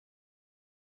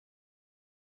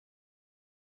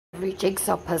Every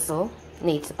jigsaw puzzle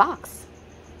needs a box.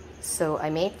 So I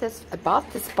bought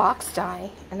this box die,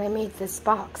 and I made this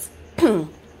box.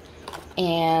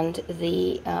 And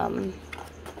the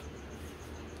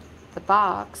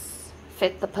box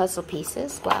fit the puzzle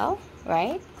pieces well,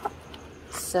 right?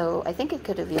 So I think it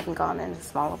could have even gone in a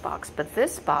smaller box, but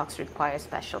this box requires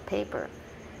special paper.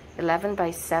 11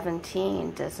 by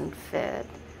 17 doesn't fit,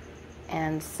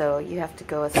 and so you have to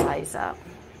go a size up.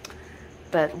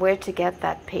 But where to get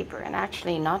that paper, and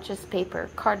actually not just paper,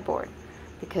 cardboard,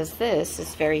 because this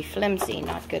is very flimsy,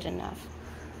 not good enough.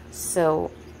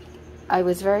 So I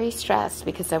was very stressed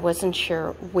because I wasn't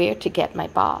sure where to get my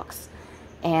box.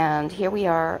 And here we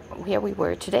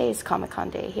were, today is Comic-Con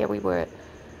day, here we were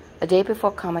a day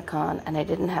before Comic-Con, and I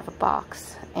didn't have a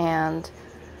box. And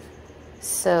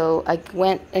so I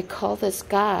called this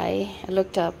guy, I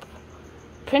looked up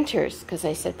printers, because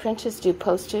I said printers do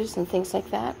posters and things like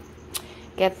that.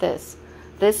 Get this.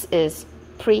 This is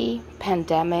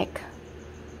pre-pandemic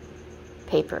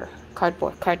paper,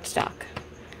 cardboard, cardstock.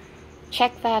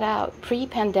 Check that out.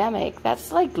 Pre-pandemic.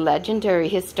 That's like legendary,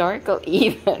 historical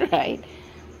even, right?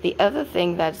 The other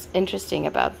thing that's interesting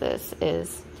about this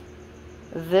is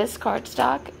this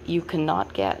cardstock you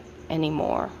cannot get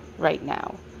anymore right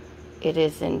now. It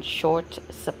is in short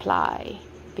supply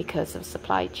because of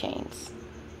supply chains.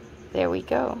 There we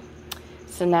go.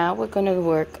 So now we're going to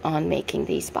work on making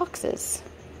these boxes.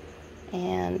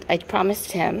 And I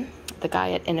promised him, the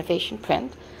guy at Innovation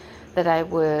Print, that I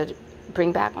would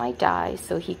bring back my die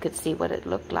so he could see what it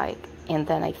looked like. And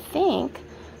then I think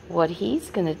what he's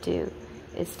going to do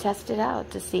is test it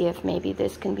out to see if maybe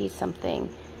this can be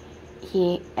something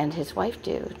he and his wife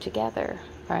do together,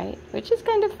 right? Which is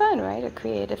kind of fun, right? A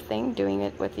creative thing, doing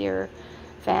it with your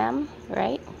fam,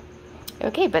 right?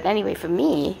 Okay, but anyway, for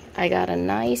me, I got a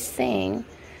nice thing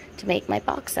to make my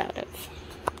box out of.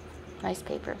 Nice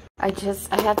paper. I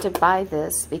had to buy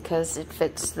this because it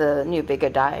fits the new bigger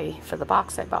die for the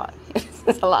box I bought.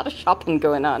 There's a lot of shopping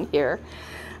going on here.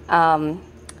 And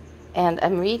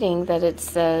I'm reading that it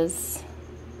says,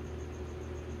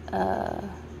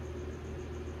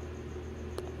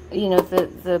 you know,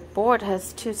 the board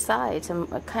has two sides. I'm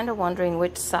kind of wondering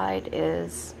which side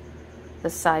is the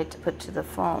side to put to the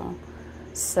foam.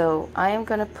 So I am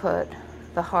going to put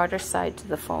the harder side to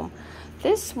the foam.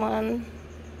 This one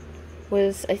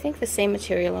was, I think, the same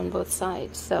material on both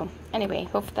sides. So anyway,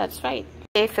 hope that's right.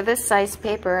 Okay, for this size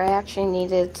paper, I actually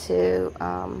needed to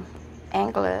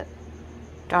angle it.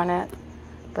 Darn it.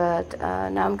 But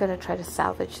now I'm going to try to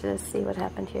salvage this, see what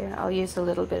happened here. I'll use a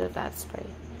little bit of that spray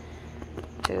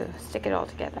to stick it all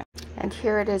together. And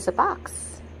here it is, a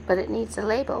box, but it needs a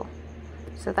label.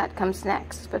 So that comes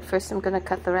next, but first I'm going to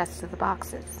cut the rest of the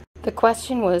boxes. The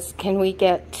question was, can we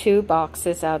get two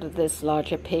boxes out of this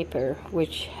larger paper,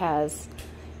 which has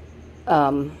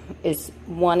is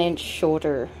 1 inch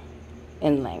shorter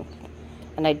in length?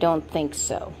 And I don't think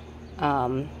so,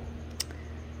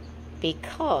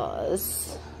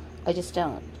 because I just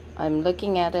don't. I'm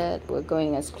looking at it, we're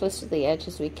going as close to the edge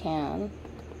as we can,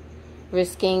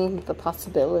 risking the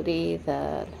possibility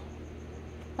that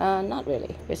not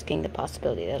really risking the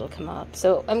possibility that it'll come up.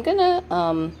 So I'm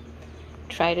gonna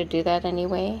try to do that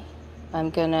anyway.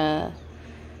 I'm gonna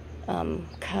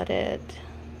cut it.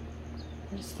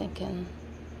 I'm just thinking.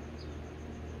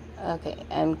 Okay,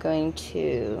 I'm going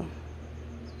to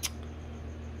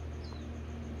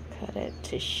cut it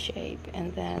to shape,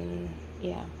 and then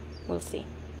yeah, we'll see.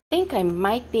 I think I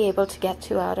might be able to get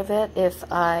two out of it if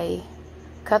I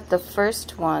cut the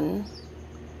first one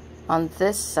on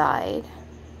this side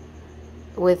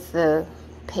with the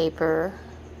paper,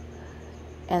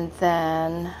 and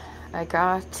then I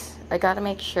got to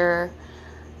make sure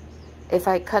if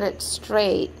I cut it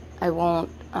straight I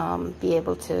won't be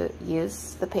able to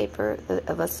use the paper the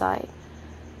other side,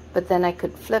 but then I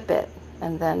could flip it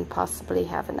and then possibly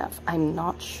have enough. I'm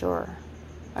not sure.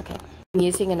 Okay, I'm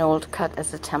using an old cut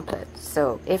as a template,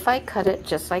 so if I cut it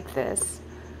just like this,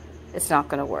 it's not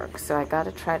going to work. So I got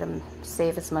to try to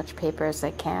save as much paper as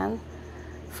I can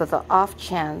for the off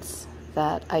chance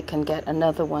that I can get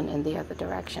another one in the other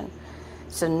direction.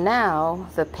 So now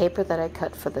the paper that I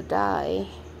cut for the die,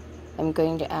 I'm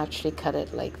going to actually cut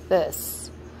it like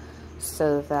this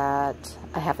so that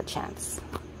I have a chance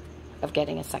of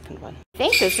getting a second one. I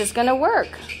think this is going to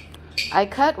work. I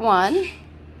cut one,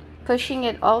 pushing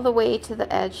it all the way to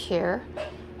the edge here,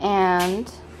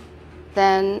 and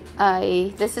then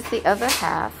this is the other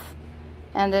half,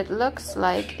 and it looks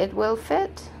like it will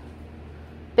fit.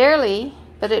 Barely,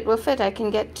 but it will fit. I can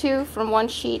get two from one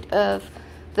sheet of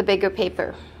the bigger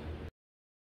paper.